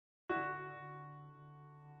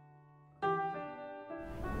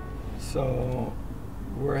So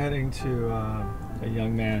we're heading to a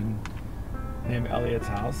young man named Elliot's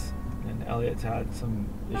house, and Elliot's had some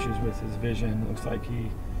issues with his vision. Looks like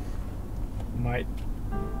he might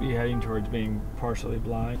be heading towards being partially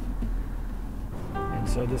blind. And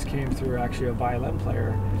so this came through actually a violin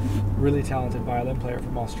player, really talented violin player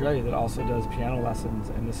from Australia that also does piano lessons,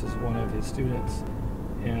 and this is one of his students.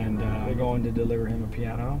 And we're going to deliver him a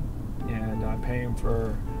piano and pay him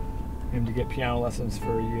for him to get piano lessons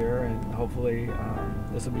for a year, and hopefully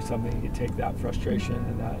this will be something he can take that frustration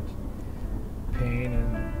and that pain,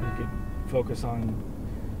 and he could focus on,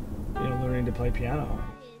 learning to play piano.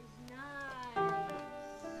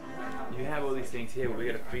 You have all these things here, but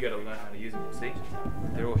we gotta learn how to use them. See,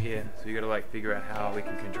 they're all here, so we gotta figure out how we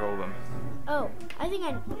can control them. Oh, I think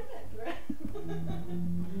I.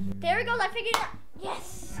 There it goes. I figured it out.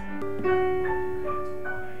 Yes.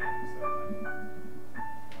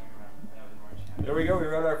 There we go. We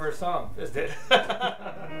wrote our first song. Just did. You're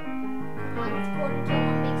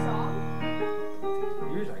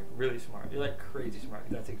like really smart. You're like crazy smart.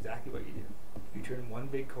 That's exactly what you do. You turn one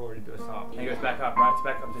big chord into a song. It goes back up, right? It's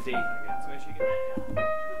back up to D. So make sure you get back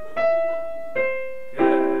up.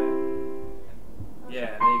 Good.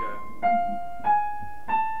 Yeah, there you go.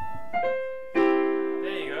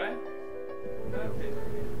 There you go. Perfect.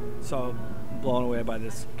 So blown away by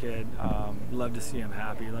this kid. Love to see him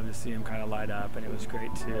happy. Love to see him kind of light up, and it was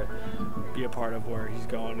great to be a part of where he's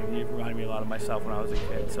going. And he reminded me a lot of myself when I was a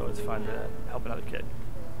kid. So it's fun to help another kid.